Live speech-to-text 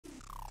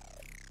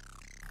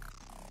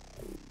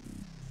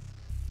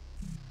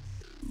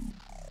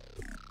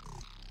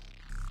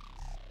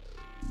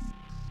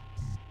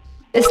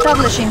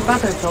Establishing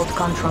battlefield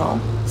control.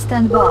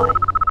 Stand by.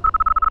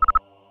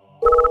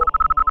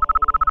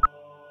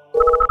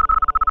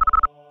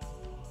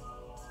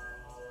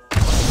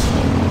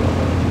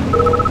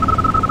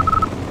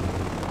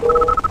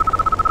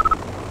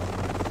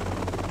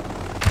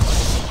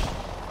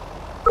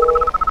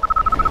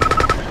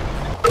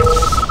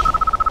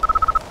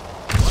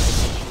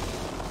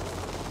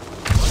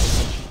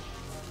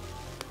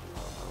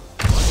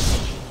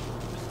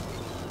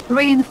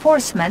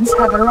 Reinforcements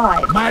have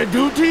arrived. My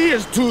duty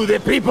is to the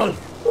people.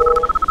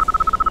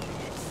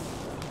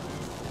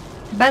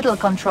 Battle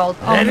control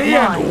Ready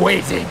online. and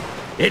waiting.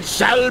 It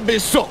shall be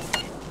so.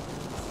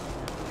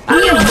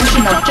 New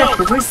mission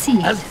objective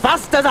received. As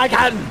fast as I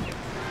can.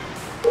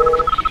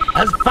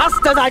 As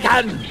fast as I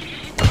can.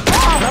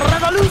 The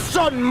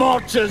revolution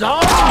marches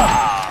on.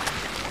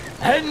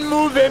 En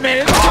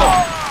movimiento.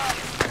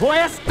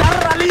 Questa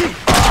rally.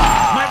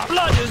 My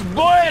blood is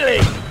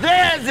boiling.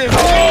 Theirs is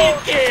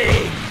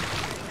leaking.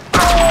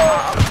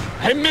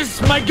 I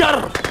miss my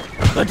girl,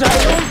 but I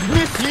won't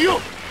miss you.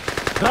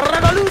 The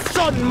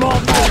revolution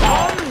marches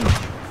on.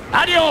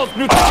 Adios,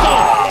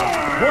 muchachos.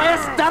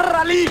 Questa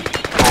rally.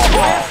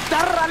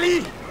 Questa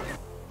rally.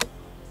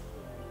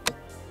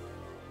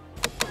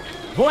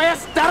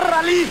 Questa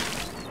rally.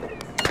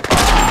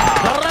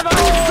 The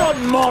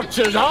revolution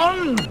marches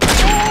on.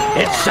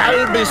 It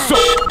shall be so.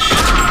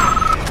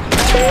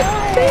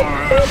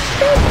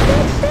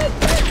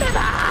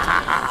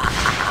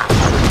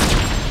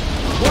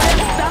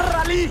 Questa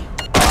rally.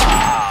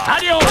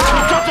 Adios,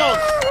 muchachos.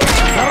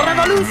 The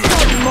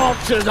revolution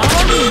marches on.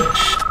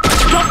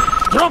 Stop,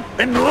 drop,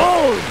 and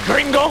roll,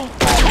 gringo.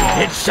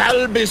 It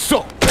shall be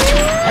so.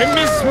 I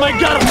miss my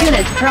girl,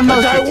 Unit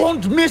promoted. but I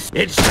won't miss.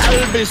 It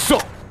shall be so.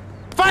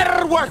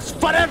 Fireworks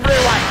for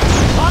everyone.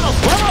 Vamos,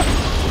 vamos.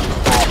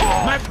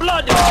 My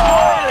blood is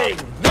boiling.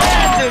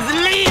 Theirs is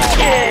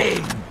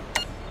leaking.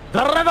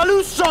 The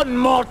revolution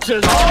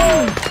marches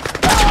on.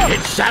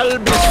 It shall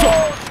be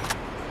so.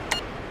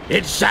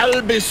 It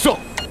shall be so.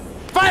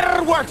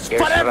 Fireworks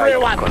for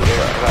everyone.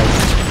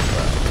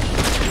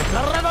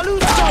 The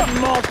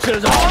revolution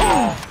marches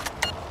on.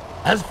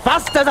 As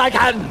fast as I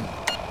can.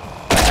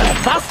 As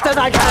fast as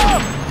I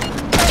can.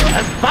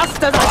 As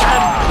fast as I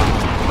can.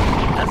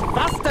 As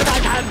fast as I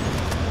can.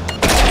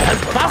 As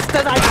fast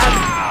as I can.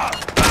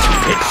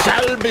 It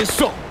shall be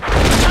so.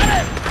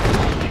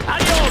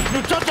 Adios,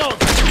 muchachos.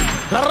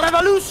 The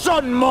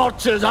revolution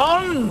marches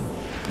on.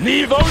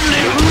 Leave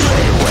only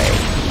ruin.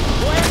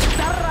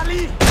 Questa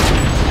rally.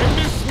 I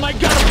miss my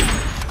girl,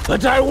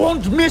 but I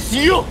won't miss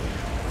you.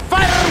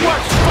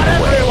 Fireworks for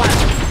everyone.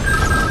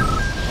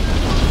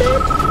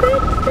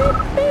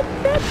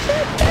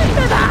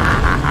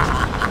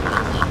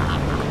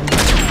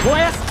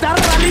 Questa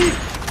rally.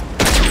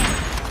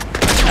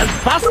 As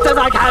fast as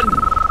I can.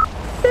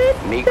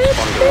 Meeks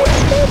on the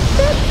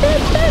way.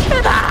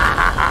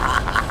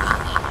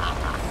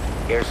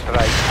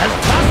 Airstrike. As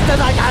fast as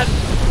I can.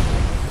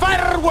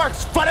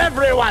 Fireworks for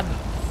everyone.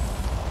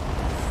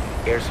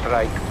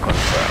 Airstrike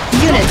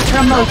confirmed. Unit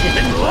promoted.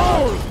 And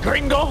roll,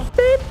 gringo.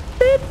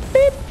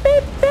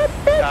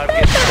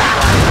 Target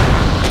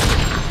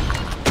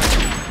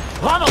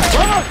Vamos,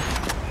 vamos.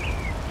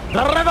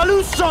 The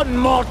revolution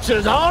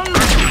marches on.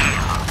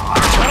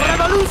 The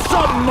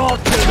revolution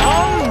marches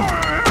on.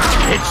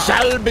 It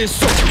shall be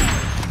so.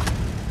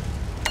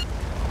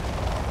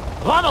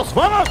 Vamos,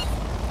 vamos.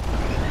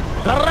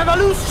 The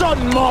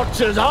revolution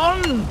marches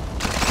on.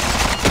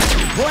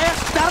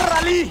 Questa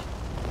rally.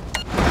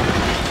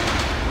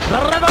 The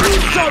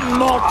revolution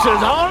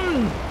marches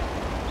on.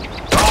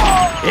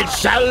 It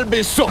shall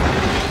be so.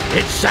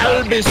 It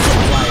shall be so.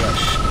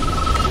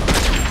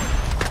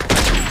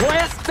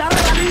 Questa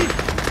rally.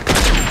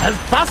 As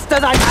fast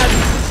as I can.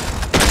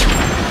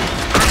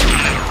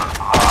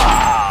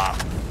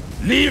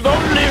 Leave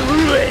only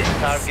ruin.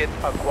 target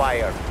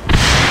acquired.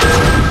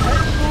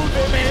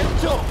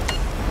 Movimento.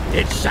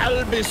 It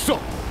shall be so.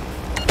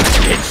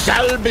 It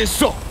shall be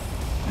so.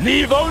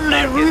 Leave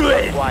only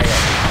ruin. Acquired.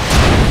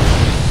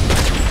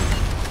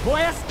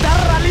 Questa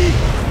rally.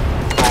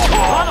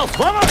 Vamos,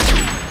 vamos.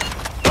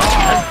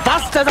 As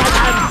fast as I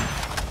can.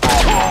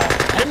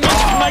 I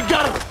miss my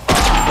girl,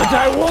 but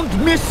I won't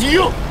miss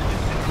you.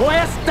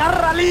 Questa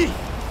rally.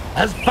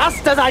 As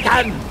fast as I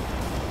can.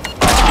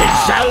 It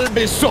shall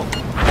be so.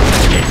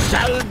 It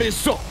shall be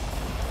so.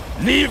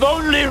 Leave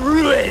only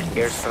ruin.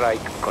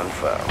 Airstrike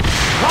confirmed.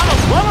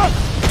 Vamos, vamos.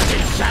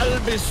 It shall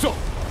be so.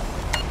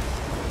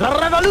 The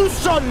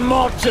revolution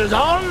marches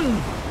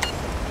on.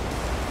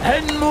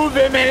 En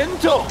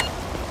movimiento.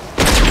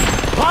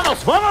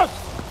 Vamos, vamos.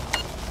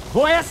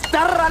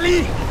 Questa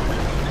rally.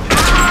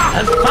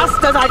 As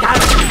fast as I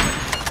can.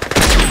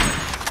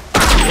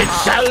 It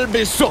shall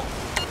be so.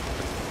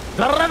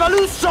 The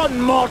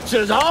revolution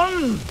marches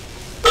on.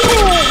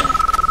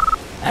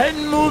 En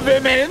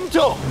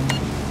movimiento.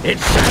 It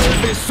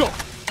shall be so.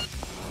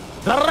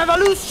 The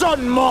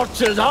revolution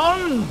marches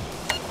on.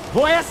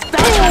 Questa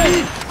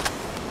rally.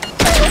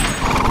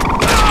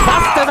 As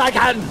fast as I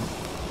can.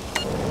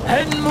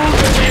 En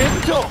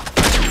movimiento.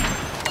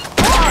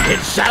 It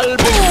shall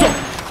be so.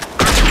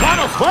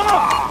 Vamos,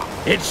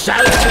 vamos! It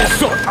shall be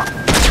so.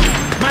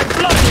 My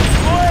blood is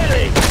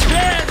boiling.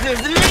 Theirs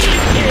is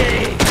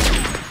leaking.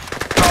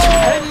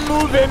 En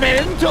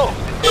movimento.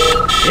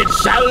 It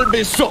shall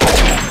be so.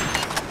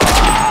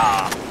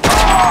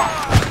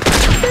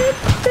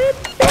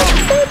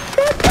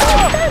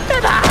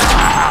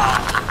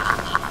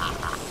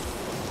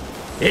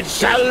 It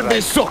shall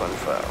be so.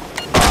 Confirmed.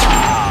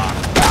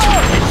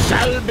 It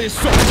shall be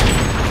so.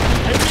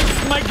 I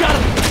miss my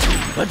gun,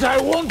 but I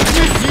won't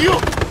miss you.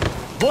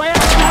 Voy a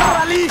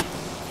estar allí.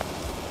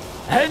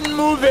 En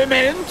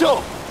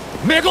movimiento.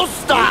 Me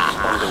gusta.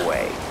 On the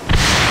way.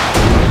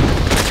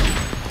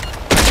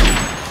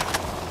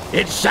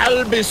 It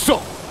shall be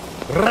so.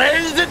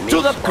 Raise it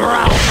to the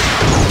ground.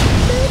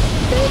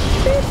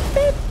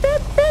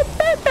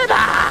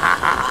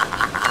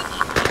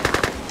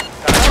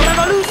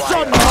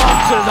 Revolution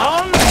marches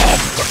on.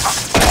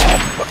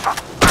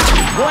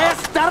 Voy a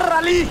estar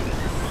allí.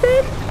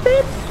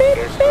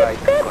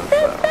 Airstrike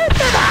confirmed.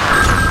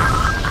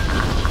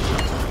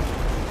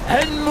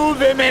 En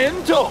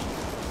movimiento.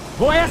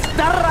 Voy a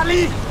estar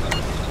allí.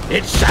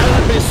 It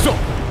shall be so.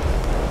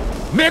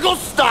 Me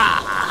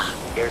gusta.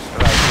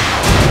 Airstrike.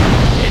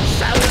 It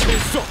shall be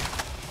so.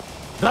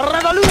 The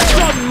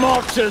revolution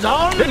marches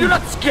on. They do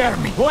not scare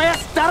me. Voy a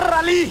estar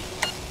allí.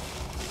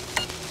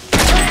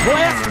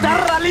 Voy a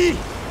estar allí.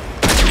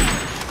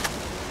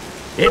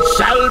 It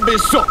shall be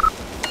so.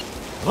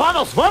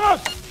 Vamos, vamos!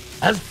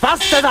 As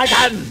fast as I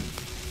can.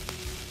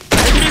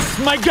 I miss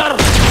my girl,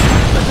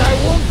 but I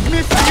won't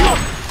miss you.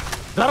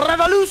 The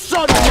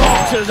revolution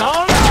marches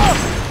on.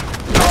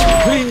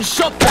 Clean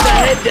shot to the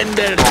head and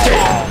their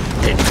tail.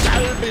 It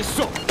shall be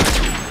so.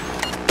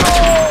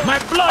 My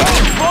blood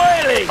is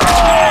boiling.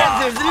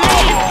 Theirs is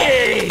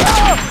leaking.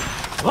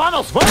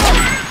 Vamos, vamos!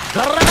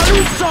 The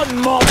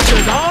revolution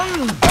marches on.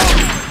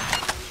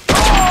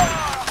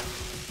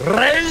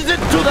 Raise it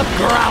to the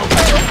ground.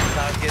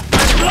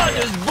 My blood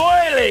is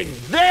boiling.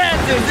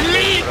 Theirs is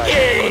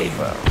leaking.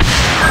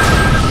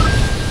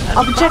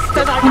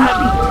 Objective I can.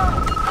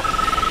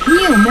 complete.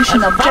 New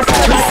mission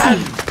objective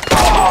received.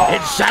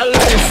 It shall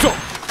be so.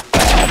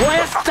 Voy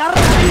a estar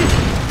allí.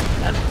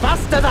 As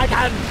fast as I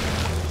can.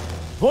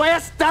 Voy a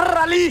estar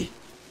allí.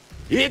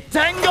 Y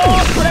tengo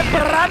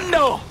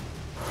preparando.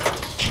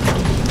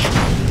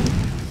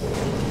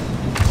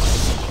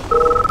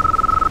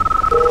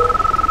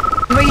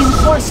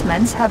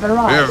 Reinforcements have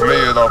arrived. Give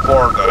me the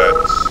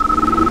coordinates.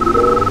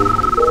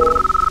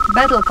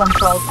 Battle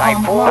control on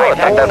Typhoon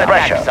under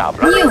pressure.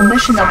 New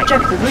mission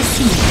objective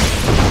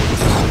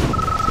received.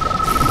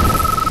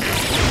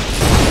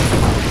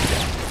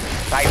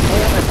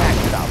 Typhoon attack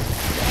sub.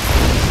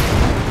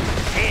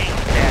 Seeing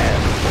them.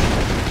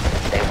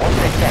 They won't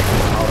detect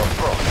our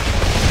approach.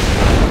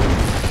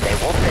 They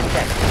won't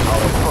detect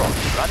our approach.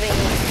 Running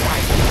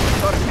silent.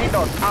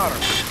 Torpedoes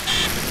armed.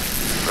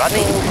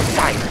 Running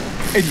silent.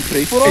 Any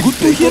pray for us? Good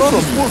to hear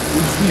from you.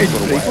 Any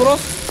pray for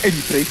us?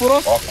 Any pray for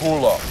us?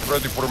 Akula,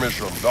 ready for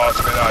mission. До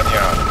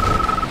свидания.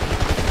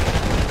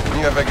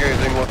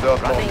 Navigating with the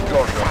utmost Running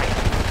caution. silent.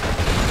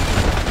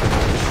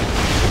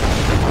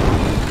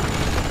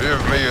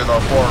 Give me the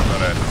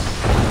coordinates.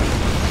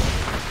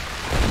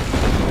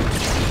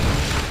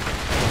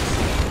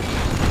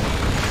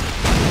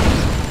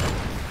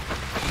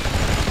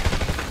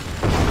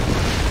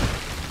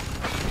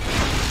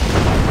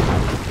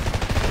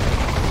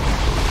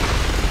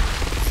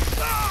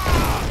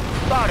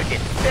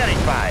 Target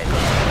verified.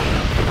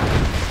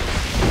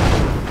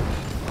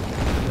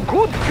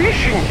 Good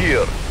fishing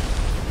here.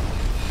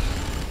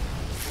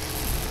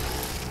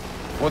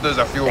 What is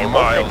a few They won't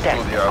miles to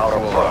detect the our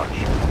Akula? approach.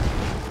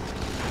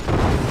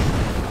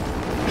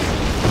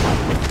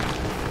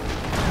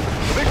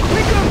 The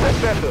quicker the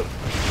better.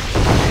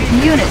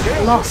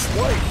 Unit lost.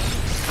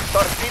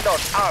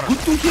 Torpedoes armed. Good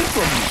to hear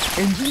from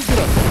you. Engines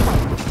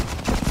running.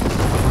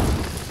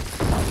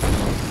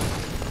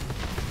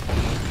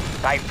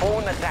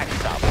 Typhoon attack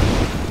sub.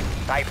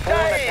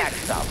 Typhoon attack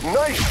sub.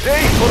 Nice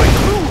day for a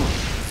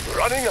cruise.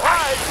 Running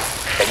high.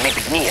 They may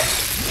be near.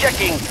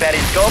 Checking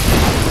periscope.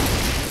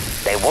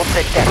 They won't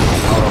detect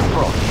our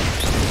approach.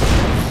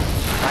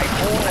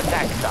 Typhoon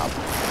attack sub.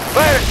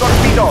 Fire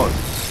torpedoes.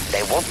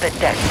 They won't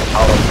detect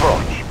our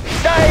approach.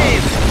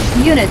 Dive.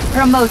 Unit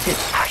promoted.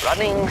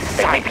 Running silent.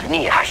 They may be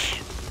near.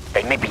 Hush.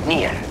 They may be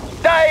near.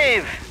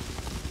 Dive.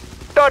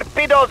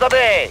 Torpedoes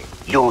away.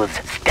 Use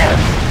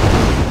stealth.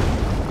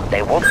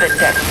 They won't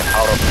detect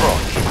our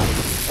approach.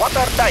 What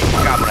are dice,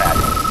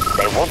 comrade?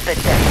 They won't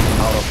detect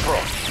our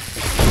approach.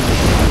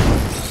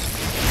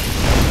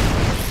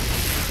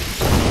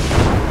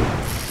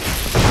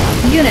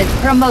 Unit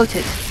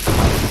promoted.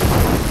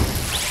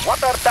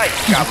 What are dice,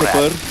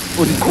 Prepare comrade?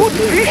 for the Good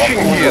fishing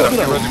here. A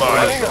few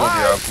miles to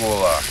the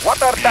Akula.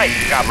 What are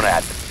dice,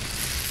 comrade?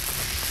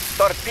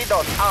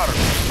 Torpedoes armed.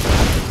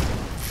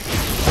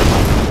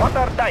 What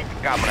are dice,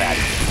 comrade?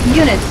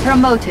 Unit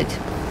promoted.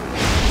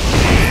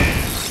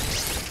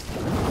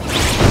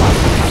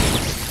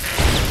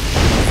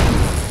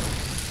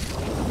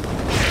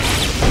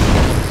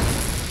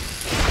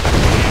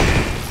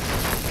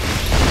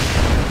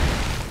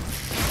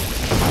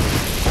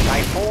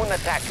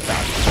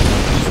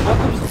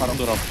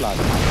 flag.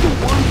 The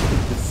world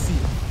is the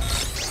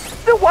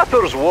sea. The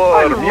water's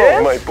warm,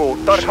 yes? My boat.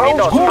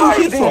 Torpedoes Good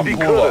to hear from the you.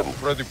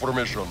 current. Ready for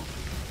mission.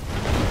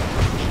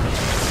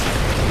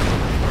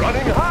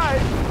 Running high.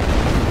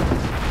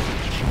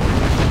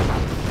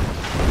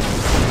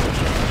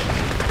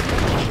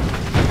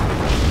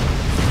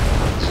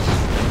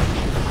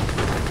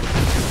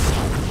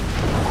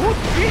 Good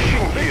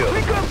fishing here.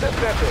 Quicker the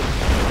better.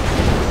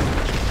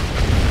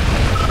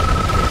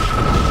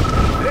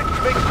 Let's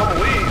make some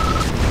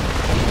waves.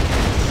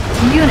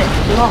 Unit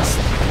lost.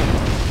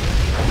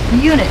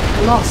 Unit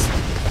lost.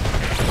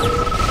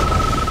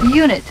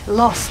 Unit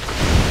lost.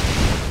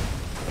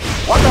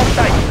 What a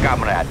sight,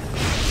 comrade.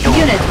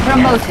 Unit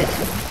promoted.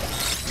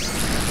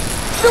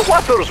 The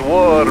water's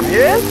warm,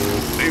 yes?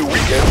 The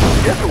weekend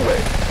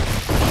getaway.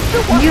 The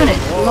water's Unit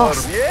warm,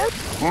 lost. yes?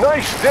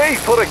 Nice day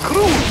for a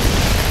cruise.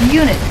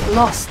 Unit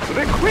lost.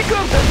 The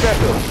quicker the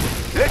better.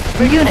 Let's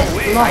make Unit some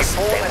waves. lost.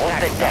 They won't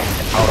detect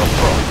our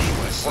approach.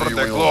 For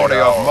the glory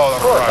of Mother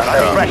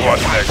Russia.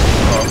 What next,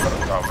 conquer,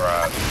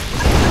 comrade?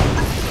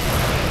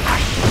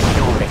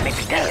 You make me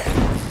scared.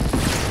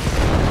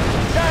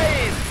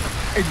 Dive!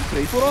 And you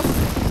pray for us?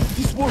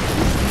 This world is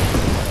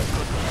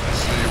The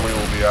sea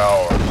will be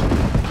ours.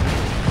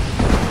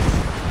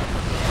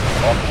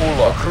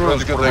 Akula,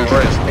 cruise getting ready.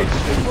 and you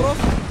pray for us?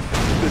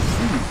 The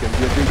sea can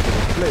be a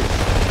dangerous place.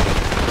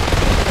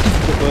 Is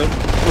it the bird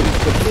or is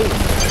the plane?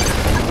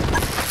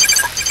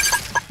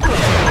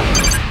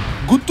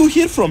 Good to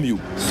hear from you.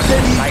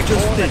 Steady, just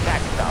Typhoon steady.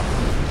 attack stop.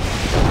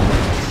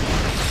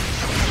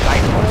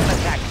 Typhoon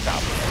attack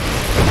stop.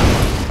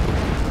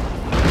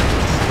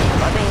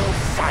 Running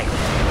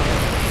silent.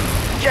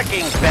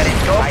 Checking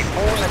periscope.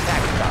 Typhoon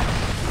attack stop.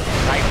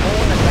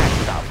 Typhoon attack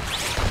stop.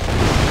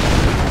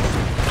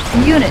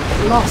 Unit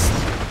lost.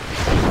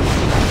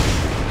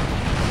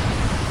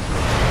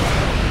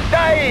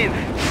 Dive!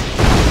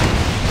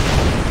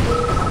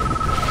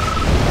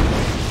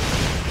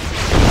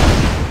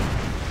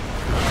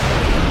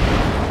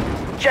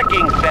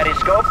 Checking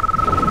periscope.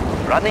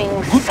 Running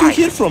Good to silent.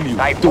 hear from you.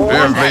 Typhoon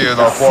Give attack me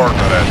the stop.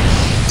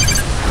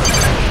 coordinates.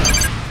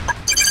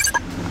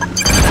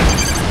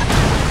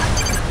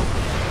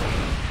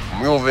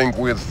 Moving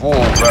with full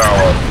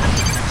power.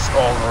 It's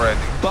already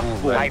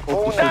Backbone cool. Typhoon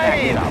of the Soviet attack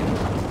Navy. stop.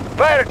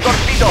 Fire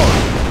torpedoes.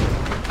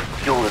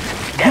 Use Good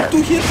stealth. to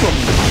hear from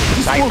you.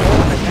 This Typhoon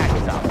world attack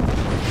stop.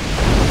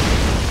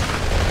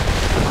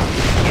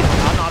 It's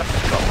on our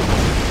scope.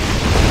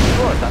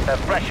 Good under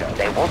pressure.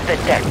 They won't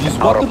detect These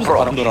our waters are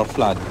approach. under our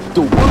flag.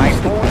 The world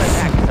is the Typhoon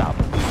attack stop.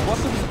 These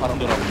waters are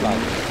under our flag.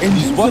 And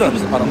these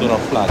waters are under our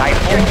flag.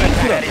 Typhoon And attack these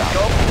are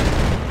periscope.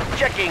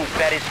 Checking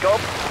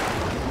periscope.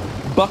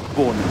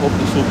 backbone of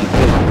the Soviet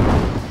Navy.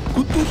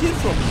 Good to hear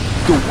from you.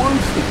 The world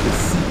is the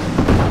sea.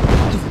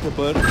 Is it a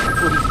bird or is it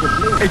a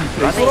plane? And you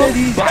pray for us?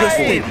 Running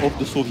Backbone dive. of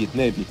the Soviet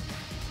Navy.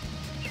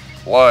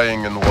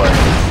 Flying in wait.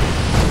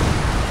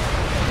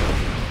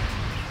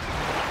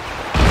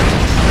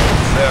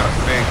 Their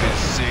fate is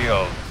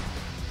sealed.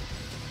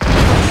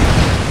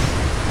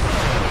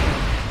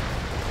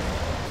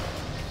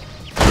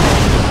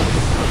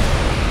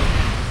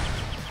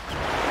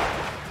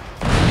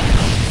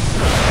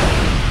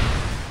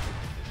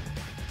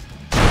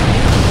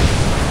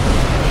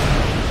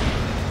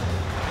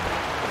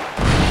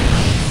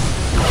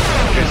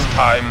 It's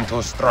time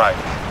to strike.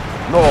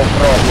 No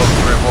problem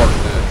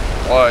reported.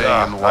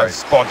 Flying in wait. I've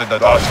spotted the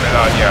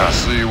Tasmania.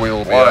 Sea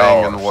will be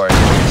flying in wait.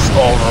 It's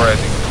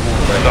already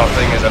moving.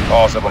 Nothing is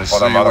impossible for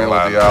the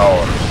motherland.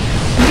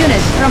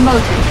 Unit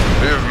promoted.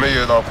 Give me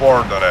the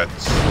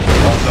coordinates.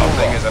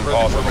 Nothing is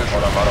impossible for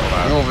the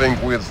motherland. Moving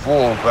with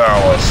full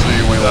power.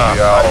 Sea will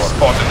be ours. I've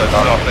spotted the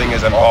Nothing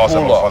is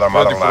impossible for the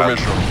motherland.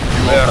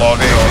 Their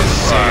fate is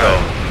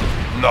sealed.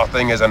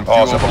 Nothing is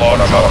impossible for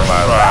the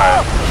motherland.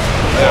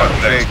 Their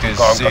fate is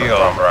sealed.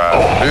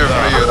 Give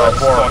me the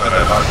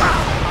coordinates.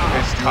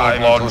 It's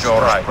time to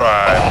strike.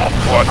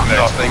 What next?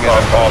 Nothing is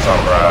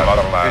impossible for the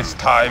motherland. It's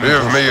time.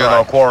 Give me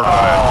the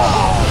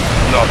coordinates.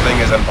 Nothing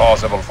is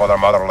impossible for the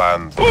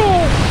motherland.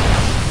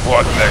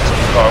 What next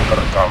to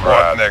conquer, comrade?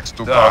 What next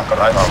to conquer,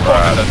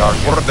 comrade?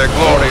 For the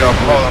glory of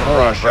Mother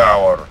Russia.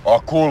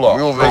 Akula.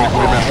 Moving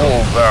with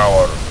full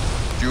power.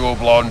 Dual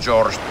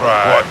Blonjor's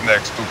pride. What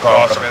next to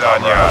conquer,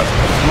 comrade?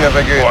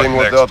 Navigating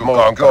with the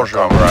utmost caution,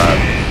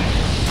 comrade.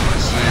 The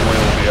sea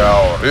will be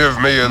ours. Give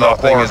me the coordinates.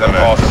 Nothing is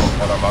impossible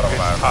for the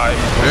motherland.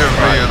 Give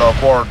me the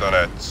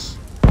coordinates.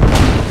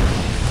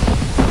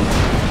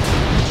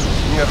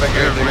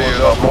 Give me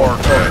the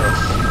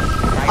coordinates.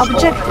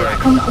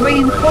 Objective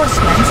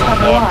reinforcements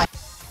have arrived.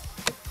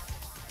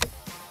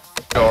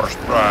 George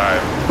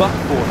Prime.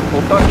 Backbone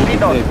of the Soviet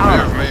Navy.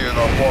 Give me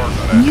the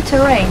coordinates. New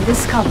terrain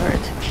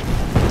discovered.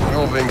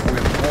 Moving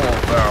with full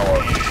power.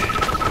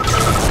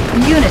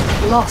 Unit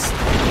lost.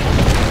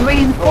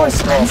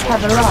 Reinforcements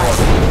have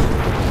arrived.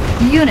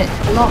 Unit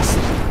lost.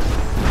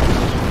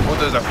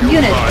 What is a few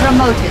Unit miles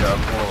promoted. from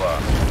Akula?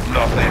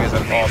 Nothing is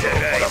impossible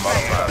for the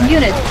motherland.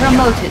 Unit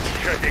promoted.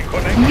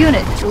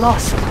 Unit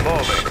lost.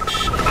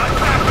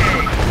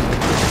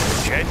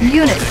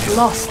 Unit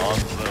lost.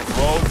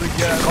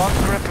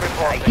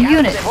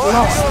 Unit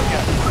lost.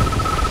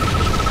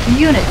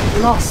 Unit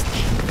lost.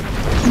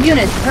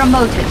 Unit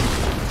promoted.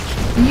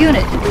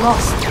 Unit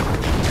lost.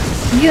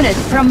 Unit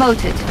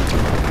promoted.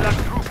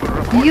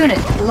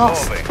 Unit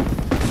lost.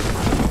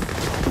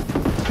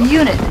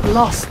 Unit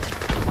lost.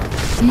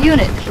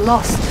 Unit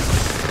lost.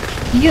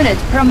 Unit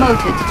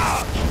promoted.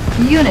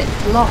 Unit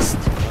lost.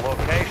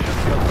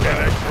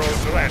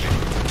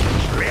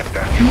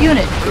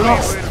 Unit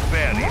lost.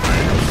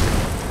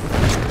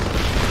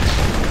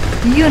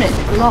 Unit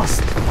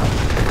lost.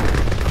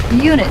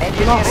 Unit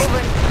lost.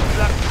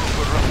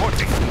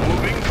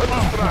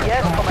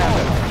 Yes,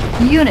 Commander.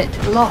 Unit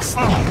lost.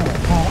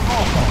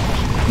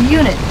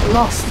 Unit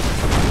lost.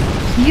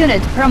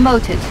 Unit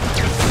promoted.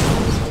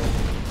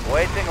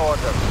 Waiting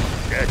order.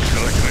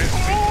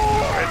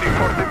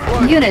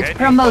 Unit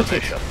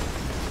promoted.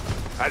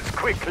 As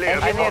quickly as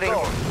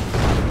possible.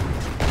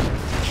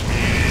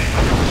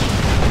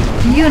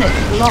 Unit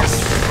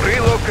lost.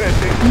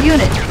 Relocating.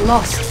 Unit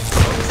lost.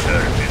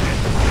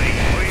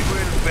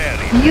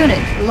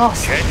 Unit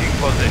lost. Changing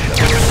position.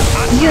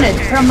 Unit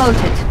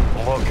promoted.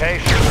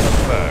 Location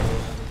confirmed.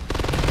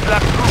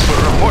 Black Trooper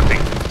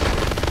reporting.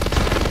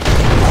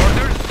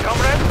 Orders,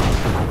 comrade?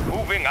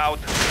 Moving out.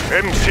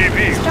 MCV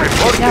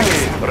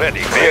reporting.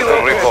 Ready.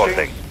 Vehicle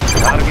reporting.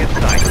 Target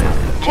sighted.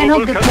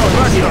 Cannot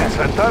deploy here.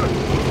 Center.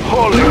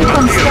 New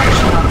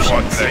construction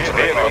options.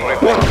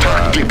 What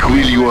tactic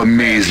will you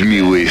amaze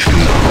me with,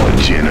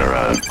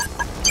 General?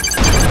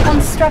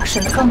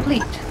 Construction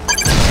complete.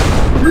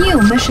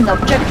 New mission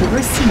objective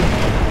received.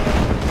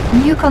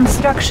 New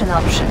construction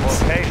options.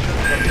 Location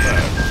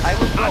confirmed. I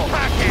will go.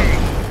 Attacking.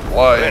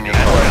 Flying in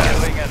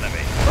Killing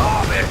enemy.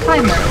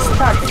 Timer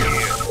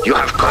started. You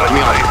have caught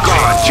me off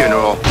guard,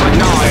 General, but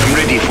now I am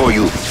ready for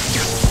you.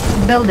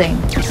 Building.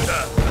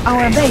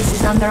 Our base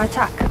is under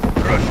attack.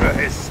 Russia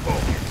has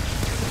spoken.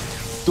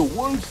 The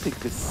world's take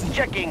the sea.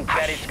 Checking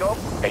periscope.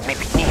 They may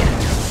be near.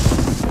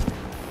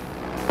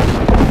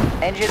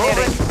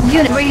 Engineering.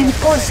 Unit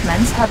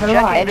reinforcements have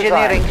arrived.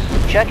 Engineering.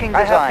 Checking design.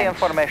 I have the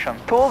information.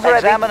 Tools ready.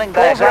 Examining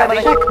diagram.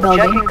 Tech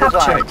building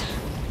captured.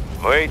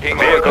 Waiting.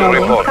 Vehicle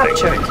building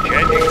captured.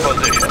 Changing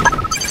position.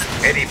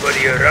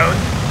 Anybody around?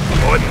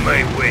 On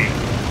my way.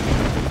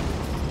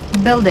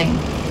 Building.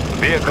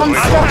 Vehicle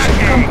Construction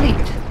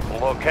complete.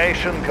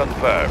 Location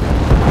confirmed.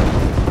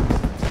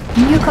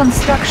 New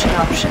construction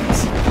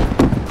options.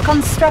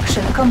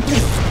 Construction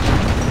complete.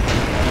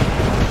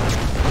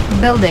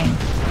 Building.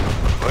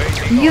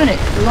 Waiting. Unit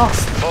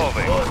lost.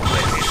 Moving.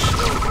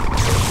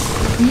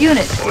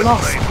 Unit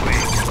lost.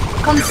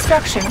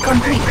 Construction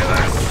complete.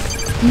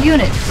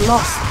 Unit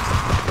lost.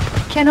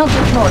 Cannot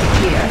deploy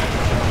here.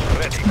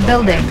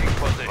 Building.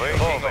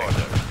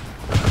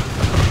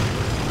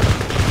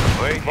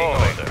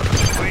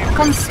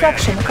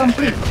 Construction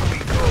complete.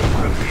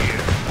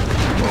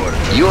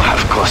 You have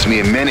cost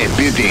me many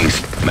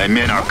buildings. My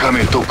men are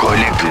coming to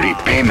collect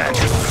repayment.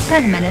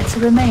 10 minutes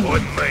remaining.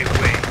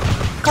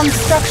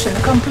 Construction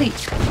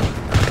complete.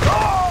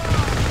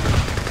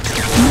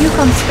 New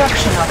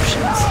construction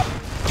options.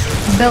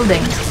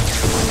 Building.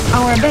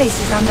 Our base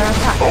is under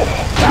attack.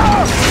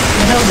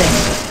 Building.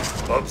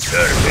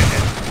 Observing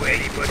it.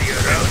 Anybody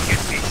around can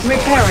be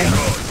Repairing.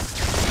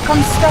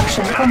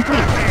 Construction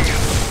complete.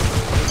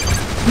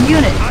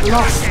 Unit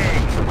lost.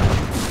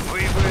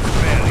 We will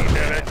bury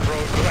the retro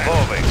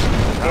moving.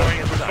 Going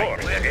to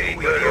source.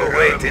 We're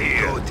awaiting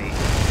duty.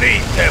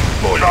 Need them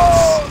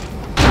bullets.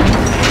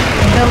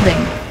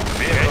 Building.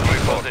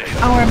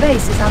 Our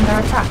base is under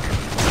attack.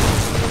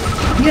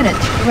 Unit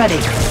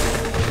ready.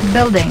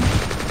 Building.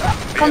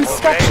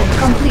 Construction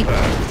complete.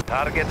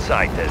 Target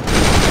sighted.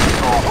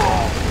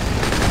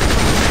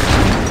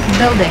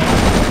 Building.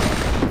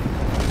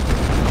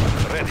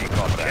 Ready,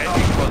 comrade.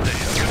 Changing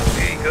position.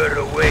 Eager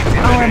awaiting.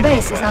 Our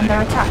base is under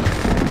attack.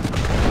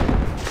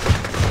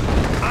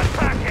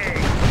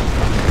 Attacking.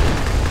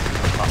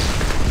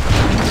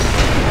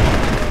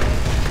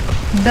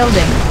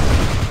 Building.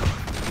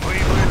 We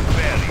will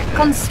bury them.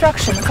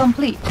 Construction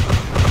complete.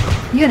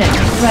 Unit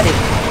ready.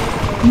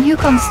 New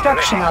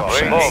construction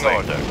options. Move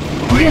order.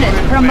 Unit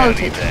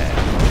promoted.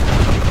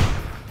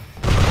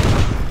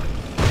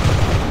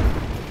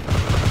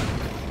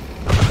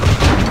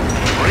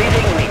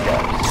 Reading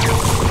meters.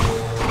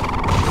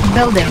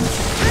 Building.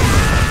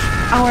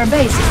 Our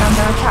base is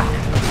under attack.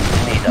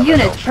 Need a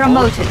Unit little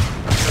promoted.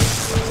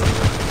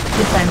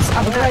 Defense boost.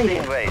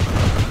 upgraded. Invade.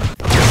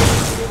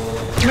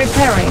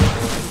 Repairing.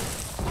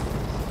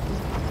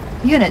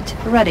 Unit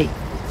ready.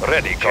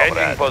 Ready, comrade.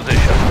 Changing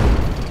position.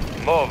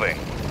 Moving.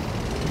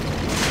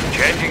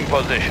 Changing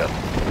position.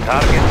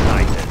 Target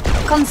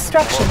sighted.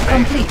 Construction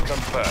complete.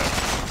 Confirmed.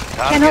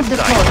 Cannot Target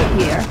deploy sighted.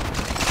 here.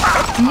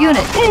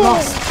 Unit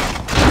lost.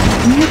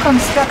 New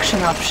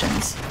construction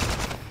options.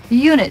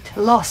 Unit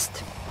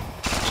lost.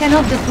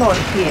 Cannot deploy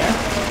here.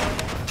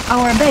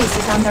 Our base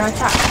is under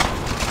attack.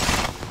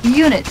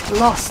 Unit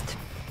lost.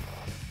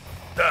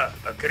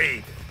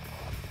 Agreed.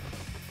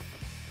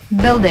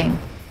 Building.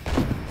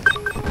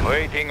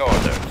 Waiting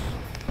orders.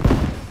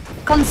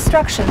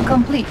 Construction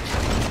complete.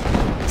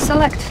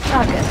 Select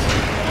target.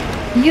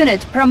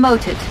 Unit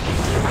promoted.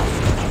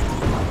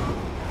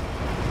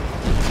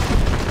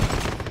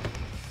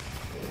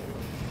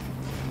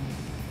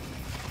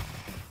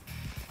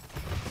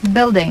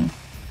 Building.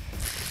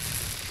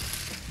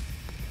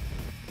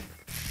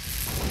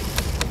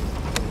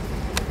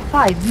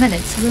 Five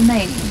minutes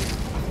remaining.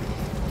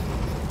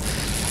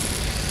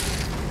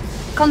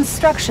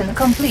 Construction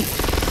complete.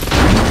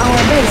 Our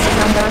base is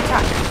under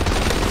attack.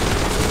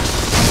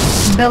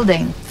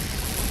 Building.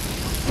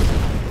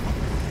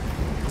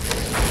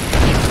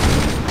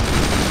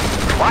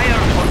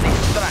 Fire for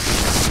destruction.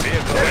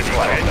 Vehicle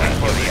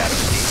for the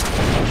RC.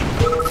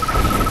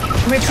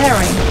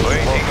 Repairing.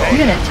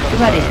 Unit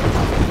ready.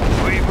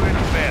 We will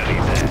bury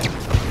them.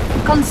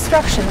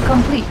 Construction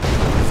complete.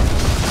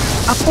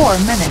 4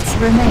 minutes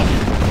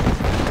remaining.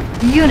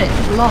 Unit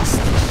lost.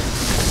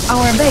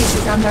 Our base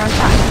is under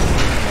attack.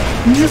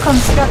 New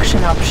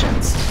construction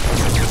options.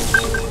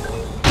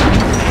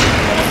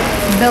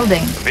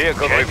 Building.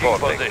 Vehicle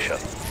reporting. Position.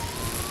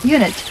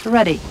 Unit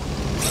ready.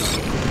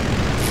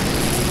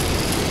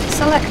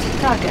 Select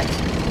target.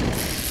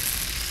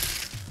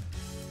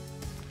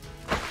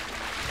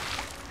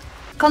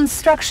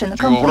 Construction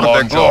complete.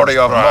 For the glory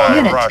of my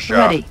Unit Russia.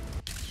 ready.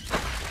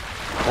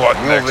 What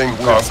moving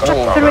with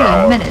full 3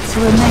 power? minutes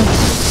remaining.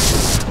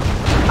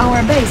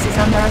 Our base is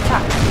under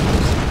attack.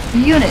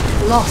 Unit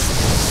lost.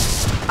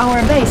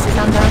 Our base is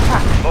under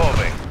attack.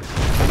 Moving.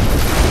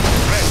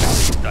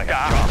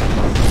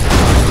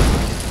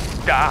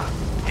 Da.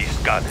 He's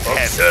got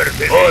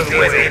heavy.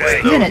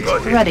 Unit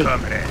ready.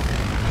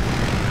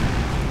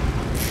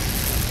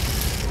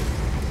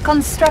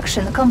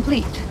 Construction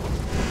complete.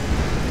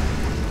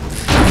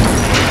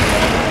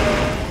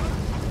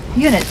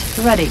 Unit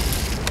ready.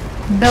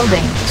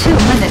 Building. 2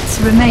 minutes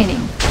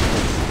remaining.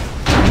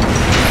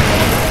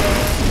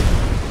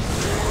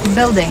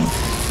 Building.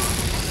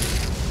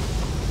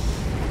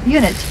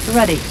 Unit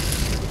ready.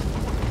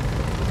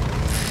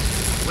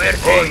 We're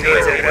taking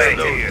away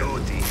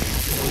duty.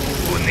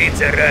 Who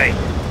needs a right?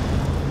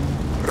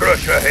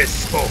 Russia has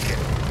spoken.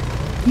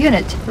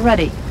 Unit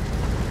ready.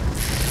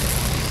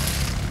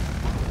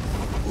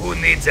 Who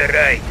needs a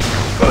right?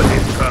 Got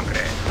it,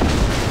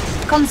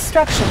 comrade.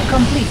 Construction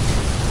complete.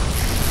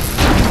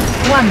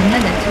 1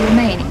 minute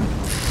remaining.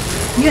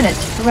 Unit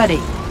ready.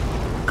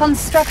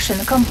 Construction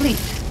complete.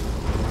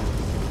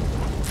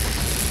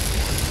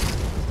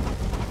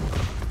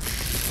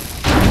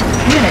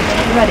 Unit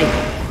ready.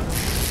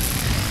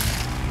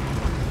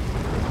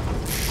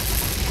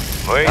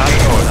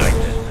 Waiting order.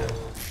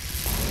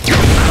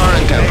 Your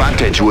current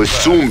advantage will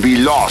soon be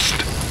lost.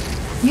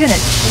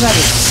 Unit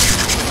ready.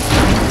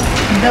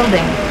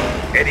 Building.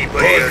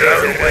 Anybody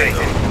around way?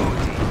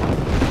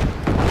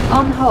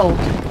 On hold.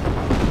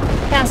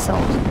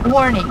 Cancelled.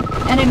 Warning.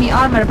 Enemy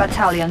armor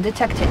battalion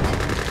detected.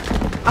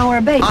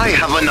 Our base. I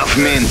have enough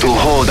men to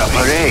hold a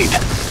parade.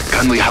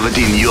 Can we have it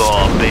in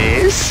your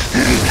base?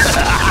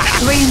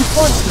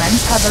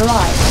 Reinforcements have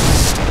arrived.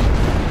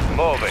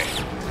 Moving.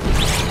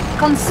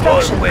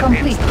 Construction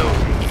complete.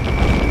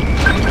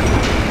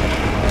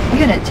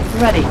 Unit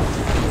ready.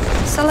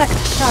 Select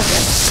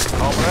target.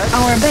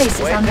 Our base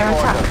is under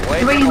attack.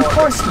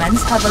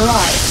 Reinforcements have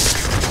arrived.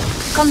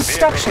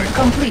 Construction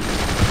complete.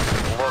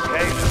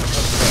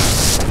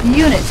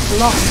 Unit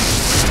lost.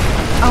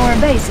 Our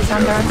base is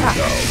under attack.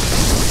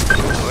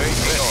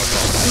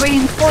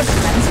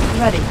 Reinforcements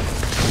ready.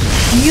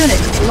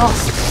 Unit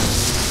lost.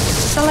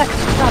 Select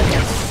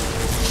target.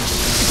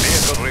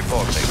 Vehicle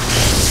reporting.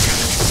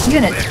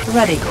 Unit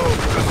ready.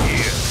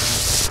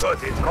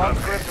 Got it,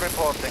 Conscript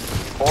reporting.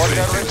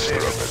 Order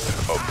received.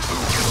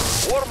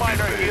 War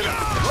miner here.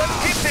 Let's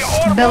keep the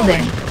order.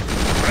 Building.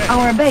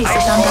 Our base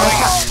is under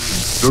attack.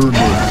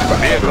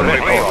 Vehicle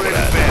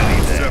reporting.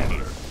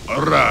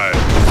 Arrive.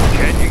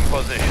 Changing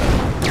position.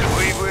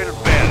 We will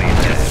bury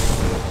them.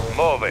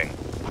 Moving.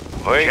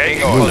 Waiting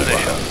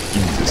position.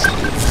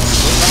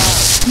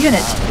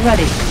 Unit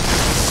ready.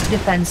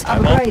 Defense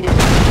upgraded.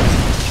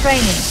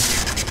 Training.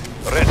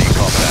 Ready,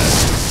 comrade.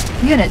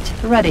 Unit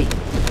ready.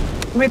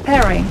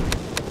 Repairing.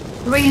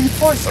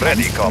 Reinforcements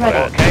Ready, comrade.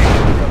 ready.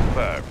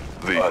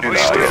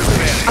 Location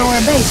confirmed.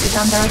 Our base is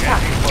under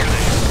attack.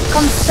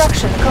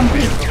 Construction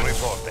complete.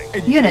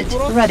 Reporting. Unit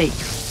ready.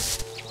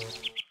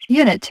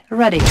 Unit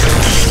ready.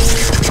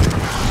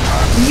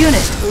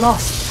 Unit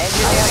lost.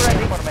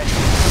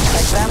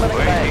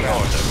 Waiting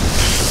order.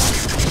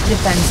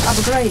 Defense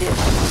upgraded.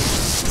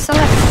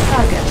 Select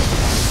target.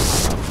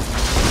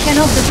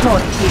 Cannot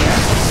deploy here.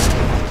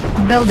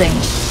 Building.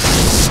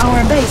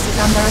 Our base is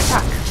under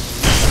attack.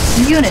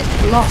 Unit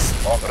lost.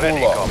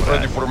 Ready, Ready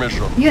comrade. for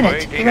mission. Unit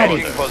Waiting ready.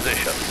 holding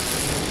position.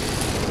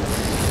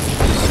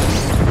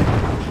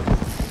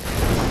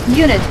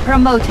 Unit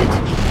promoted.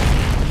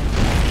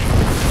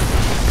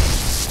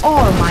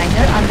 Ore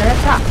miner under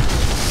attack.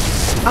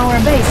 Our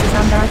base is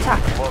under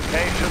attack.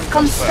 Location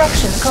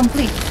Construction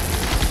complete.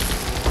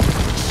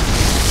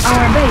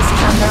 Our base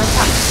is under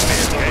attack.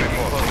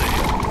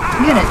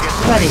 Unit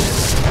ready.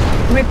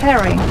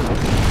 Repairing.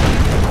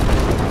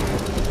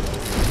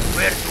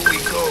 Where do we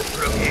go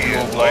from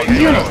here.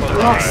 Unit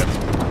lost.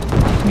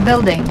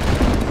 Building.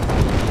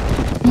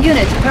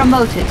 Unit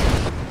promoted.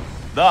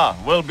 Da,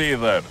 we'll be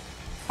there.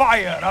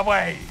 Fire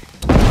away!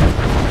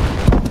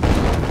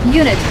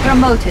 Unit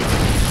promoted.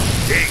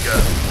 Digger.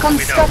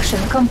 Construction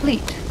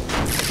complete.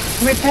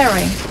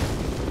 Repairing.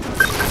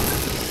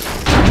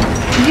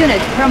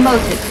 Unit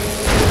promoted.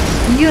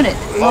 Unit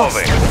lost.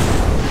 Moving.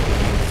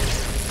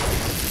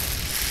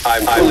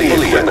 I'm fully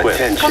equipped.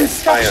 Attention. I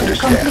Construction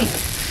understand. complete.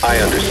 I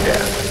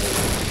understand.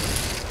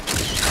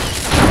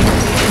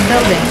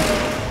 Building.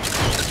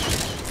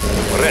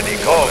 Ready,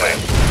 moving.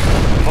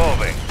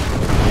 Moving.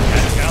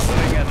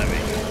 Encountering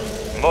enemy.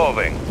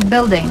 Moving.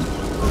 Building.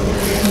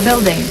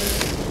 Building.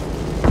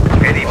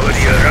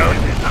 Anybody around?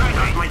 I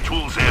got my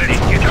tools handy.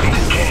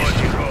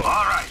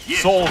 All right.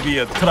 Yes.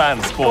 Soviet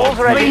transport. Tools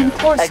ready.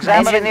 Reinforcements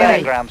Examining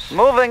ready. diagrams.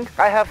 Moving.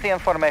 I have the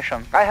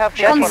information. I have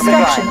the Construction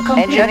information.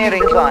 complete.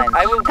 Engineering design.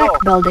 I will go.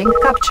 Tech building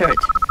captured.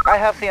 I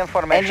have the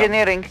information.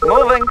 Engineering.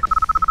 Moving.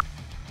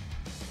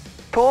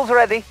 Tools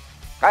ready.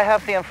 I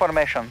have the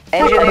information.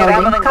 Engineering. building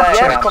Examining captured.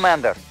 diagrams. Yes,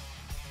 Commander.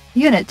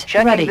 Unit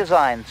Checking ready.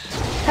 designs.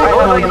 Tech I have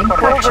the building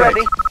information. captured.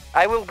 Ready.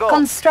 I will go.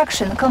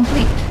 Construction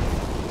complete.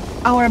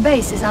 Our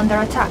base is under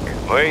attack.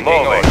 Waiting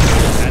moving.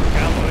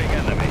 Encountering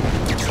enemy.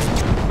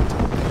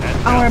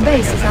 Our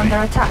base is under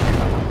attack.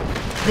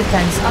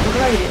 Defense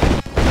upgraded.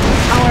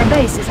 Our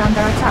base is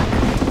under attack.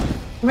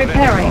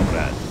 Repairing.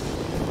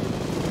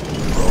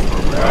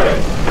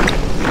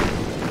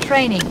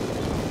 Training.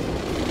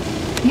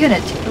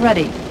 Unit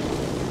ready.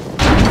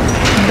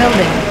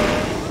 Building.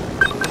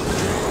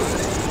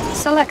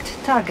 Select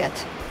target.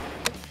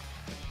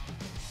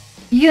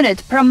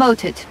 Unit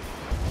promoted.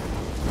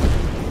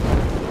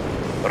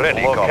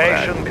 Ready,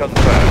 location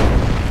confirmed.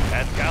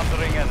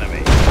 Encountering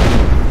enemy.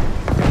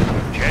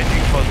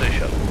 Changing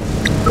position.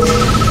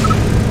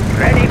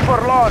 Ready for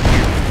launch.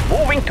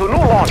 Moving to new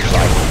launch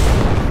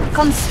site.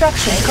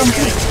 Construction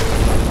complete.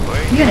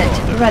 Unit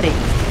ready.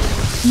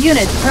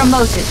 Unit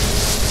promoted.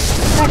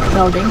 Tech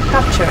building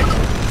captured.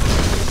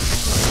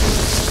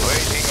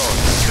 Waiting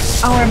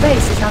order. Our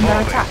base is under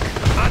attack.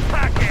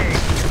 Attacking.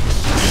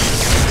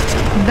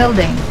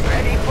 Building.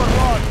 Ready for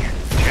launch.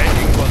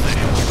 Changing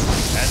position.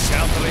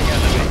 Encountering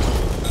enemy.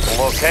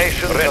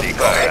 Location ready.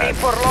 Ready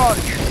for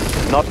launch.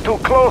 Not too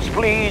close,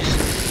 please.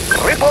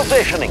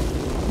 Repositioning.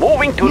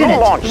 Moving to new Unit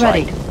launch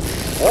ready. site.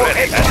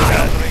 Ready.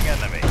 Encountering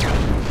enemy.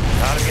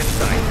 Target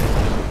sighted.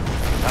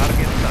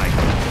 Target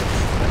sighted.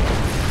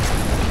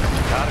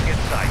 Target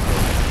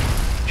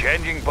sighted.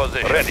 Changing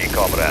position. Ready,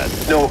 comrade.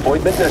 No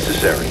appointment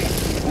necessary.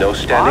 No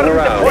standing Armed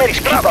around. Let's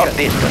keep our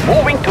distance.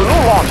 Moving to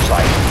new launch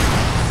site.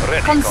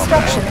 Ready,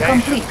 Construction comrade.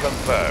 complete. Location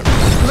confirmed.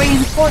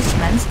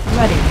 Reinforcements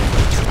ready.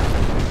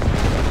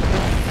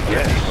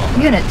 Yes.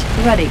 Unit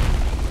ready.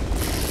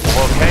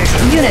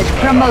 Location Unit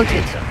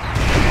promoted.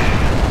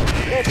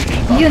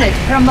 Unit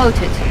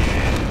promoted.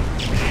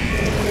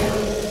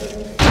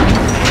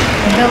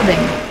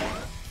 Building.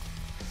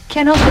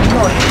 Cannot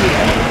deploy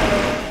here.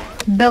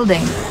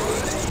 Building.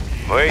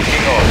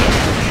 Waiting order.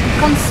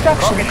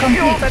 Construction Fueled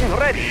complete. and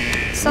ready.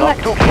 Select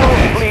Not too close,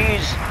 target.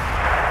 please.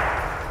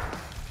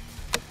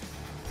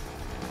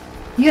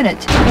 Unit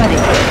ready.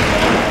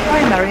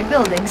 Primary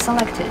building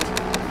selected.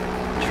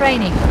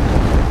 Training.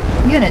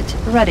 Unit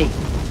ready.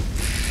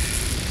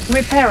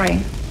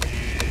 Repairing.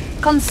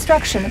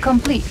 Construction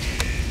complete.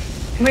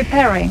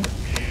 Repairing.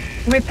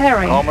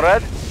 Repairing.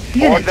 Comrade,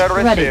 Unit order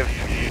ready. received.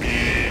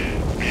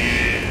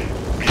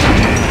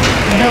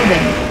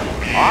 Building.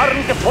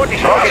 Armed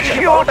forces rockets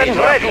fueled and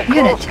ready.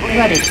 Unit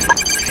ready.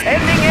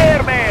 Ending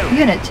airmail.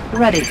 Unit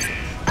ready.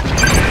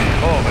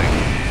 Moving.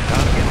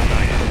 Target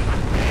sighted.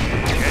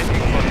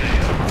 Changing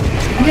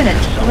position.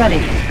 Unit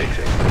ready.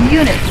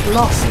 Unit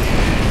lost.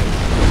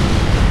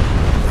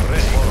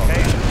 Ready.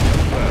 Location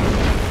confirmed.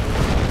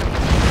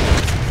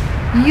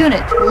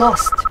 Unit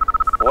lost.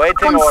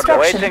 Waiting order.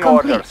 Construction Waiting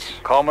complete. orders.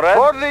 Comrade.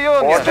 For the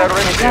Union. Order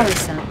received.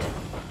 Garrisoned.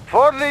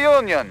 For the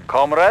Union.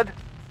 Comrade.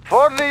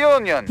 For the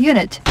Union.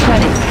 Unit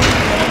ready.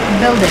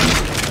 Building.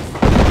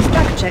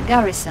 Structure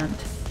garrisoned.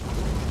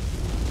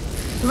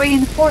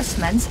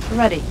 Reinforcements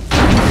ready.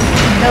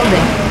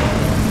 Building.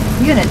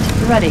 Unit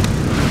ready.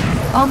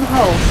 On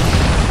hold.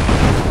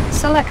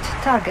 Select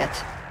target.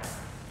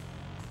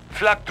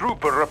 Flak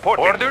trooper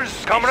reporting.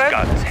 Orders, comrade?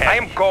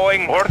 I'm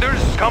going.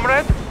 Orders,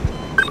 comrade?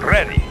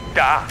 Ready.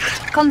 Da.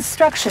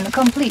 Construction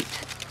complete.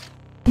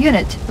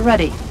 Unit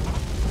ready.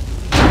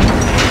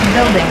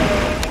 Building.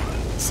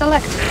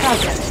 Select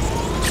target.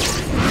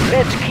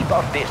 Let's keep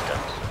our distance.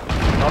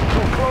 Not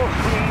too close,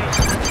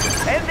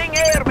 please. Ending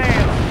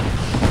airmail.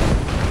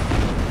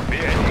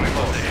 Changing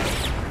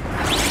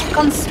position.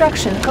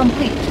 Construction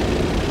complete.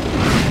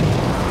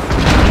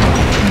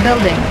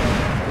 Building.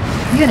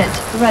 Unit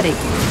ready.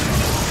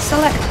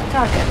 Select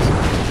target.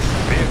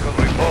 Vehicle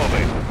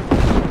revolving.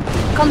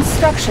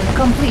 Construction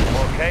complete.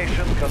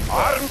 Location confirmed.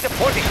 Armed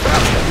for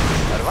destruction.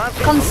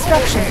 Advancing.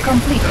 Construction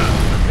complete.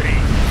 3.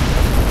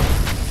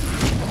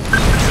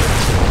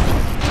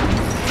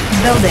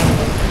 Building.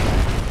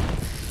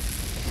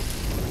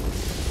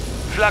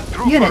 Flak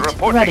trooper Unit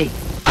reporting. ready.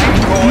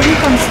 I'm New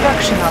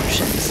construction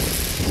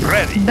options.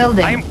 Ready.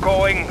 Building. I'm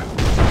going.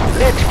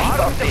 Let's keep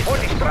up this for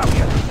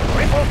disruption.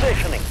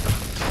 Repositioning.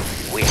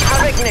 We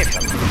have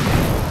ignition.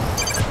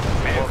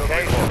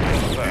 Okay.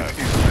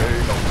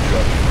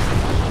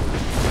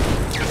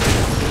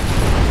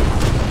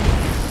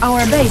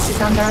 Our base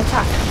is under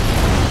attack.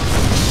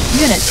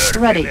 Units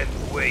ready.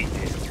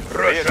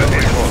 Russia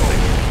is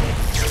holding.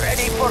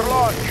 Ready for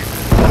launch.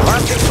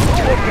 Advancing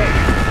to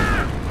location.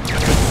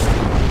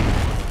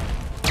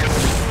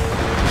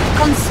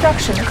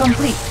 Construction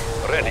complete.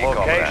 Ready,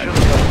 Location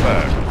comrade.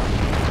 confirmed.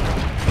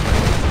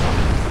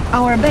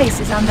 Our base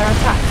is under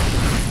attack.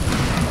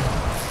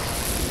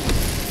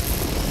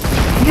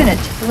 Unit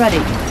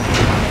ready.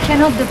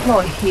 Cannot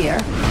deploy here.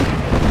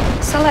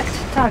 Select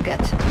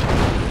target.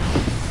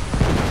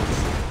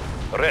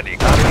 Ready,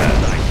 comrade.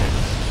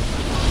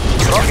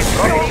 Rocket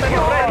fueled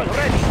and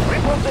ready.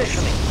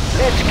 Repositioning.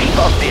 Let's keep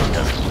our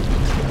distance.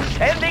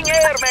 Sending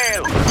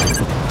airmail.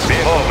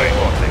 Moving.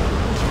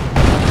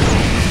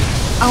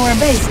 Our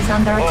base is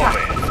under attack.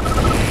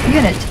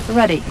 Unit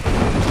ready.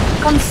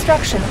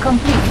 Construction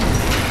complete.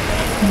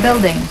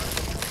 Building.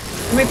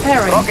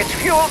 Repairing. Rockets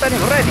fueled and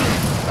ready.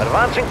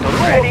 Advancing to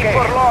ready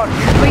for launch.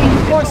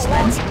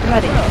 Reinforcements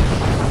ready.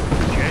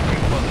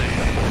 Changing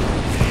position.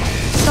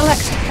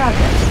 Select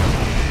target.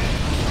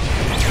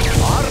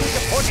 Armed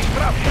for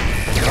disruption.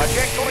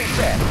 Trajectory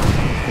set.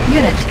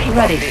 Unit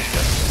ready.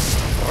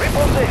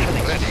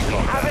 Repositioning.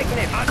 Have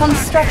ignition.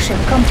 Construction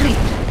complete.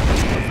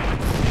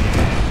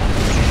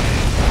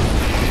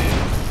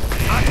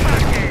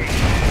 Attacking.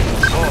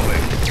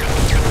 Moving.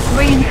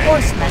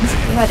 Reinforcements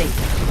ready.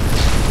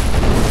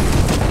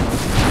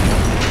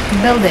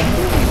 Building.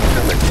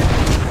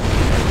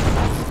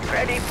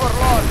 Ready for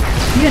launch.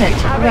 Unit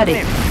Have ready.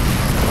 ignition.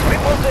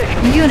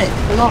 Repositioning. Unit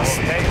lost.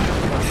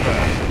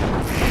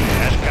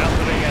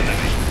 Encountering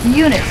enemy.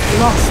 Unit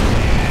lost.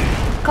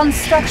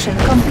 Construction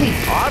complete.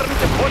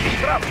 Armed for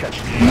disruption.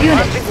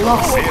 Unit Advancing to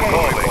lost.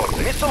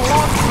 location. Missile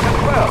launch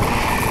confirmed.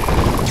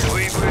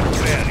 We will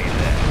bury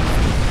them.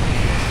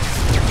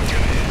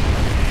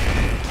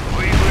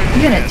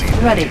 Unit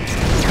ready.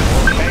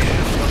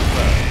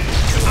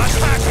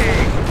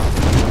 Attacking.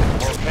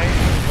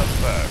 Location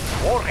confirmed.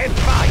 Warhead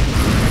prime.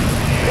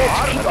 Let's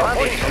keep our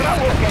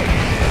location.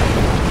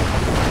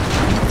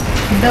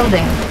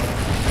 Building.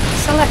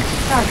 Select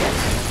target.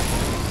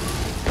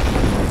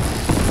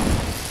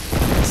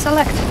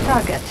 Select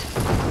target.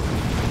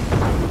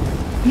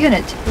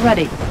 Unit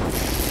ready.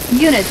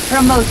 Unit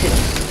promoted.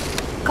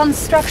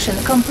 Construction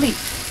complete.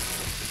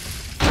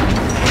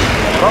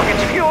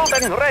 Rockets fueled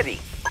and ready.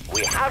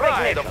 We have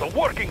Pride of ignition. the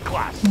working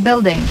class.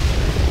 Building.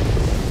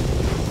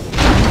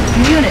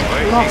 Unit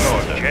lost.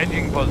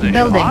 Changing position.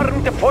 Building.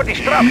 Armed for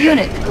disruption.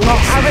 Unit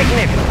lost. Have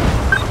ignition.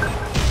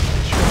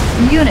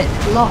 Unit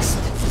lost.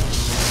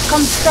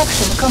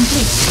 Construction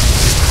complete.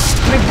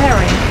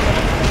 Repairing.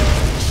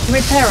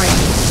 Repairing.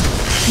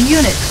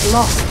 Unit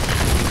lost.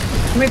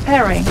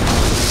 Repairing.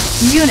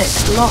 Unit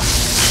lost.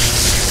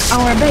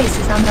 Our base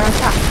is under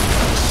attack.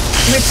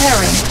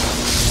 Repairing.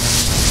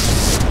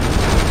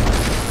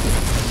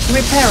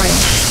 Repairing.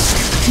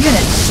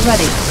 Unit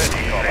ready.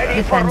 Ready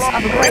Defense for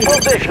launch. upgraded.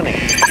 Repositioning.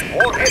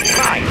 Warhead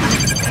prime.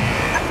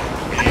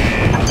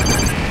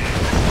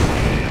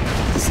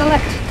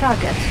 Select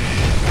target.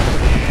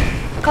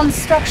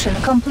 Construction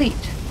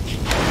complete.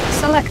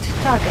 Select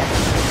target.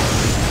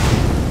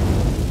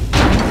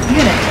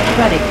 Unit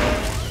ready.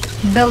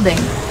 Building.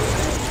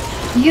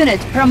 Unit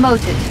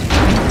promoted.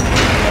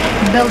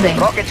 Building.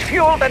 Rockets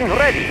fueled and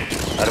ready.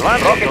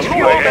 Advancing rockets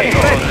fueled and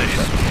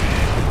ready.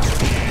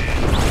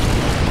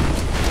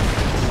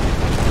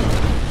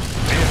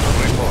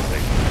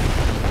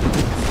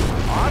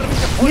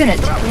 Unit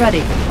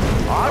ready.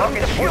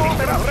 Rockets fueled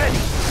and ready.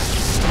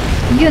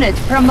 Unit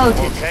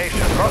promoted.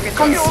 Rockets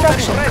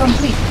Construction fueled and ready.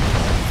 complete.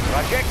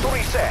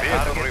 Trajectory set.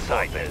 Target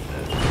sighted.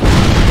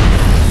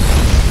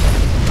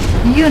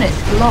 Unit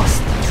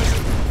lost.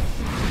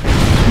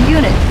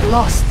 Unit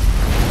lost.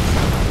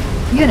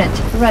 Unit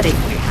ready.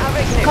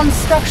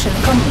 Construction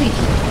complete.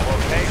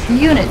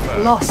 Unit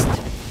lost.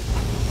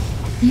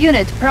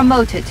 Unit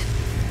promoted.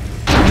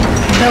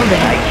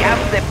 Building. I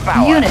have the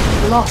power. Unit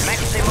lost.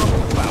 Maximum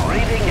power.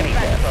 Reading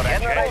meter.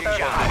 Generator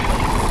charge.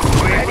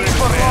 Ready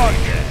for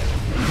launch.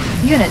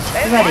 Unit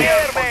ready.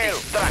 Airmail.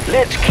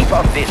 Let's keep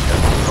our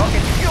distance.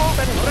 Rocket fueled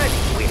and ready.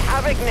 We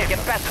have ignition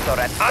capacitor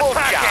at full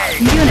charge.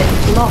 Unit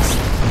lost.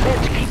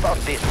 Let's keep our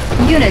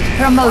distance. Unit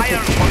promoted.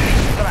 Fire for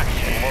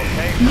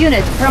distraction.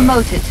 Unit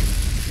promoted.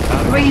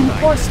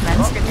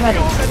 Reinforcements ready.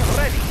 Fueled and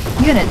ready.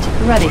 Unit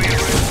ready.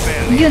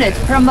 Unit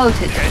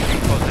promoted.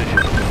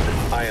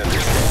 I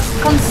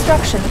understand.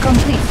 Construction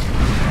complete.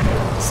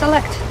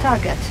 Select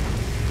target.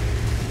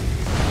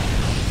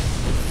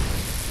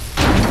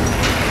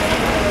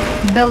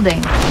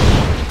 Building.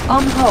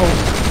 On hold.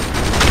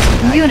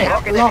 Unit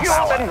Rocket lost.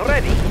 fueled and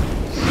ready.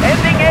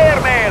 Sending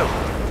airmail.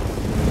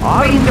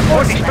 Armed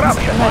for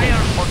disruption. ready.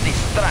 Fire for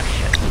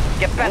distraction.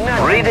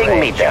 Reading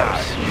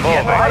meters.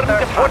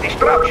 Armed for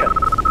disruption.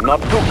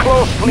 Not too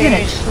close,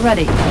 Unit please.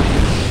 ready.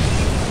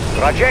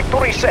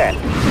 Trajectory set.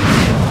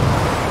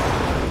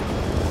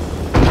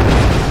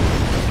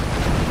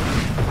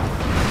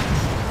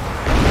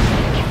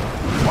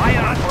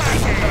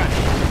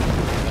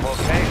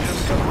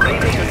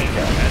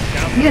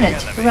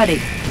 Unit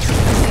ready.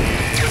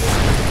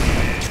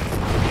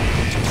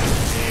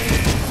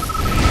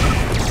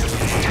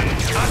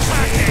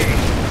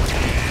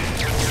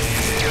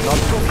 Not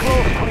too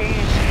close,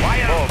 please.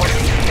 Fire for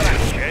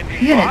distraction.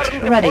 Unit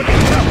ready.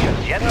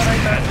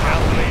 Generator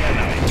handling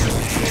enemy.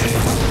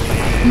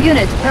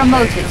 Unit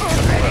promoted.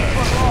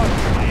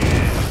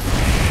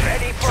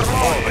 Ready for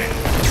moving.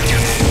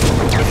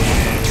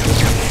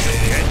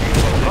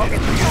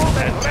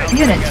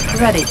 Unit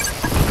ready.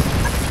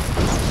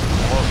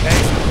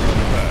 Location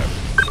confirmed.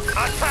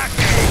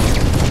 Attacking!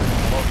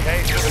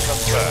 Location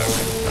confirmed.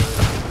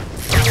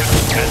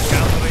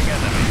 Encountering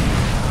enemy.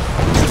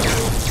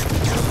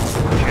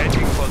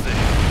 Changing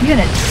position.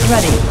 Unit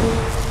ready.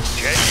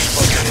 Changing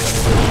position.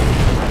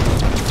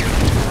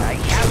 I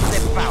have the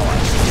power.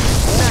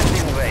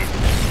 Nothing waits.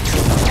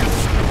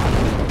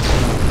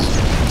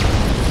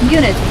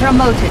 Unit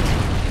promoted.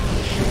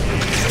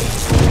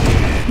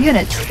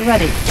 Unit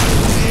ready.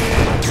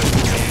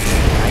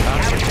 I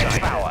have the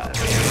power.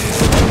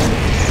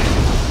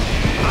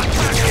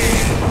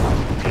 Attacking!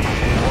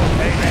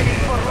 Okay, ready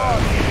for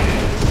launch.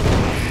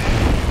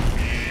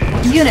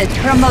 Unit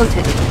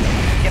promoted.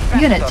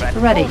 Unit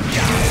ready.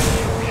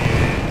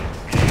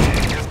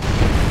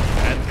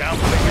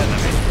 Encountering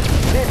enemy.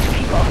 Let's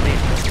keep on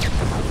this.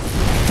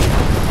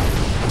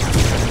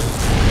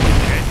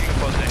 Changing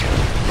position.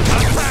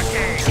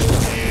 Attacking!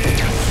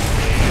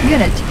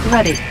 Unit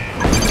ready.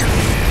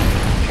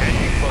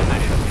 Changing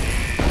position.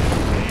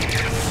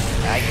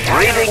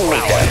 Reading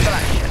meter.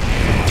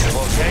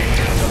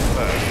 Location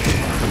confirmed.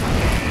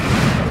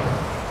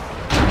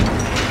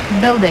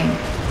 Building.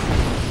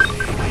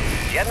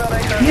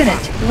 Generator.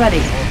 Unit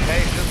ready.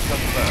 Location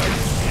confirmed.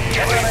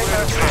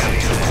 Generator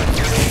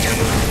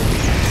ready.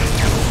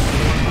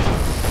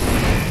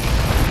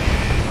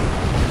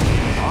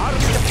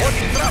 Armed for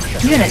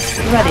disruption. Unit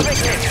ready.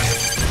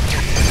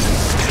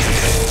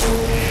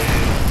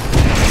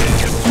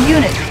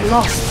 Unit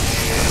lost.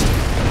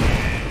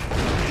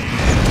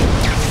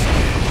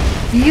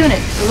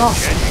 Unit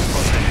lost.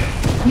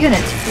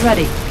 Unit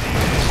ready.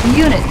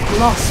 Unit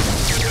lost.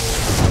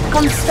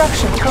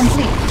 Construction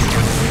complete.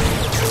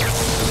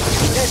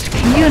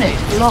 Unit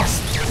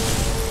lost.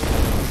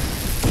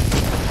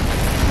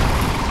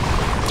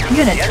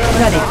 Unit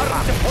ready.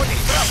 Armed for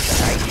disruption.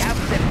 I have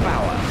the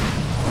power.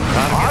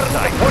 Armed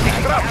for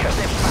disruption.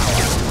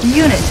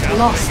 Unit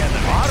lost.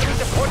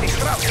 Armed for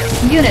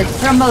disruption. Unit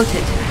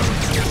promoted.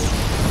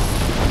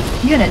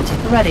 Unit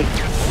ready.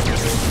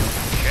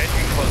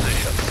 Changing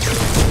position.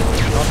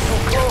 Not too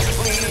close,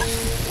 please.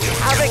 We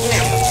have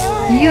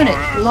ignition. Unit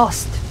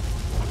lost.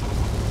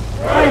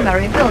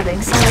 Primary building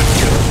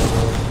selected.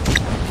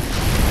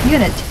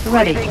 Unit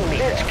ready.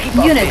 Let's keep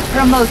on Unit this.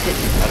 promoted.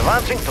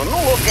 Advancing to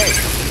new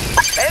location.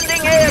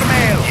 Sending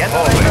airmail.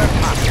 Generator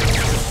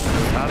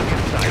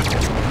target site.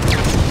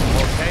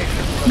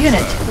 Location.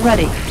 Unit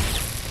ready.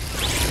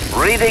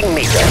 Reading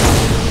meter.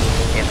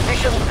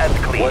 Efficient and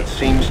clean. What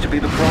seems to be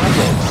the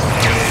problem?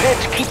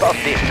 Let's keep up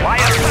this.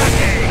 Fire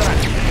attacking.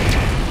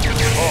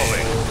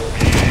 Moving.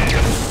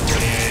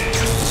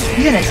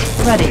 Unit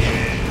ready.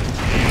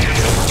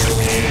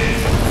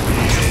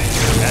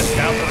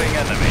 Encountering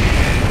enemy.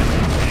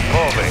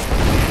 Moving.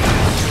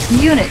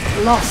 Unit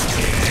lost.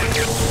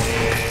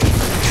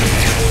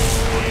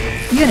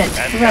 Unit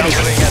ready.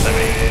 Encountering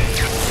enemy.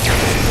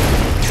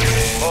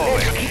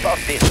 Moving. Let's keep up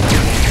this.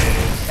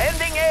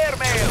 Sending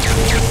airmail.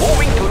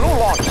 Moving to new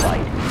launch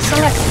site.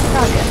 Select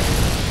target.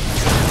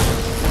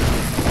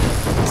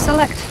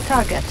 Select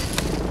target.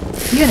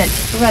 Unit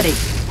ready.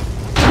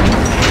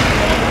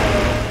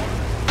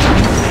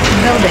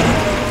 Building.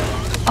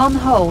 On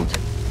hold.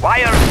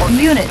 Fire for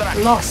Unit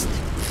distraction. lost.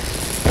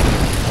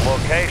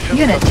 Location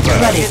Unit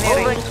confirmed. ready.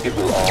 It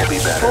will all be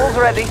better. Tools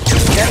ready.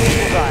 Getting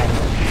design.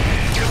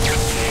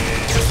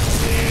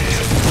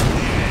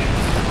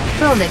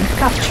 Building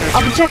capture.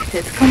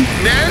 Objective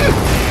complete. Men?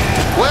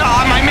 Where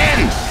are my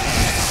men?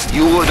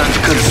 You wouldn't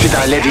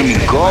consider letting me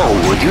go,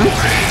 would you?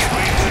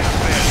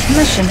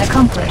 Mission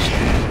accomplished.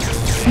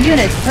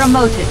 Unit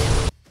promoted.